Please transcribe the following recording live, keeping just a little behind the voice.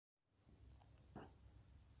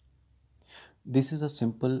This is a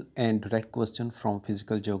simple and direct question from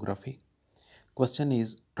physical geography. Question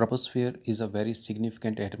is, troposphere is a very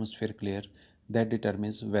significant atmospheric layer that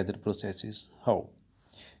determines weather processes. How?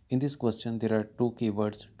 In this question, there are two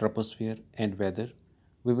keywords, troposphere and weather.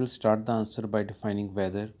 We will start the answer by defining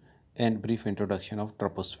weather and brief introduction of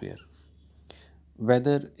troposphere.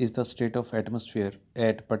 Weather is the state of atmosphere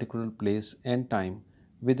at particular place and time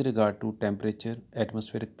with regard to temperature,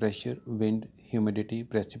 atmospheric pressure, wind, humidity,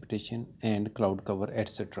 precipitation, and cloud cover,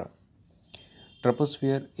 etc.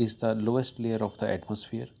 Troposphere is the lowest layer of the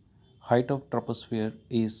atmosphere. Height of troposphere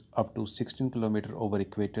is up to 16 km over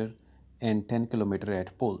equator and 10 km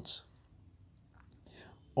at poles.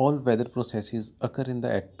 All weather processes occur in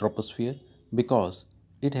the troposphere because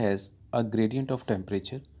it has a gradient of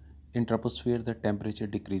temperature. In troposphere, the temperature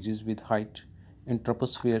decreases with height. In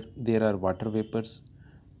troposphere, there are water vapors.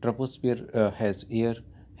 Troposphere has air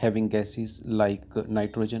having gases like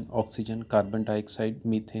nitrogen, oxygen, carbon dioxide,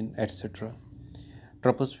 methane, etc.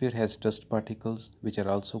 Troposphere has dust particles, which are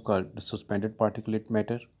also called suspended particulate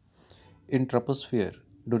matter. In troposphere,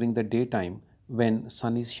 during the daytime, when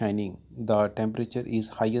sun is shining, the temperature is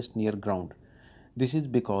highest near ground. This is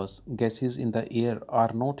because gases in the air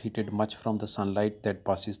are not heated much from the sunlight that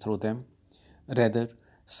passes through them. Rather,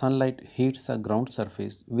 sunlight heats the ground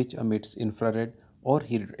surface, which emits infrared or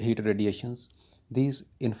heat radiations. These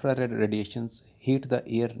infrared radiations heat the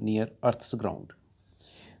air near Earth's ground.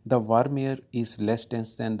 The warm air is less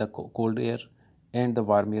dense than the cold air, and the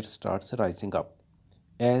warm air starts rising up.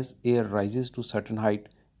 As air rises to certain height,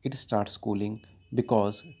 it starts cooling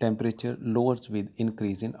because temperature lowers with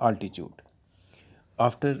increase in altitude.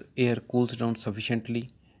 After air cools down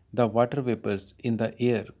sufficiently, the water vapors in the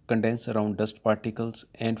air condense around dust particles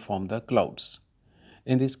and form the clouds.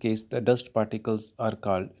 In this case, the dust particles are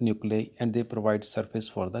called nuclei and they provide surface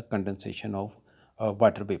for the condensation of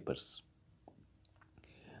water vapors.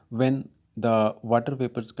 When the water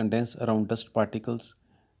vapors condense around dust particles,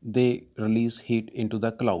 they release heat into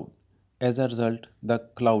the cloud. As a result, the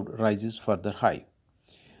cloud rises further high.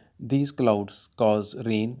 These clouds cause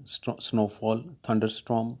rain, snowfall,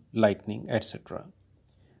 thunderstorm, lightning, etc.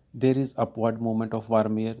 There is upward movement of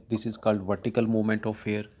warm air. This is called vertical movement of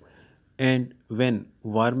air. And when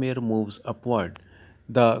warm air moves upward,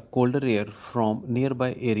 the colder air from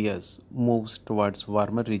nearby areas moves towards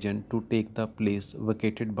warmer region to take the place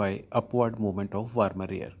vacated by upward movement of warmer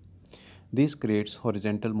air. This creates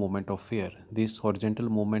horizontal movement of air. This horizontal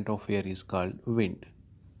movement of air is called wind.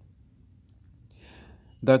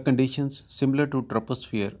 The conditions similar to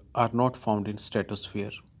troposphere are not found in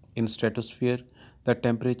stratosphere. In stratosphere, the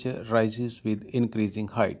temperature rises with increasing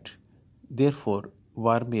height. Therefore,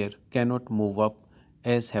 warm air cannot move up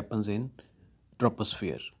as happens in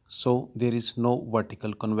troposphere. So, there is no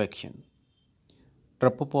vertical convection.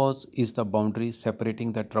 Tropopause is the boundary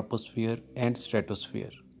separating the troposphere and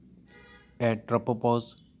stratosphere. At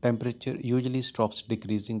tropopause, temperature usually stops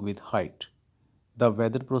decreasing with height. The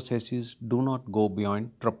weather processes do not go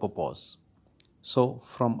beyond tropopause. So,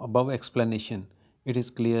 from above explanation, it is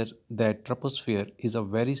clear that troposphere is a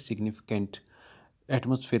very significant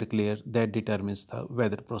atmospheric layer that determines the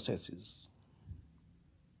weather processes.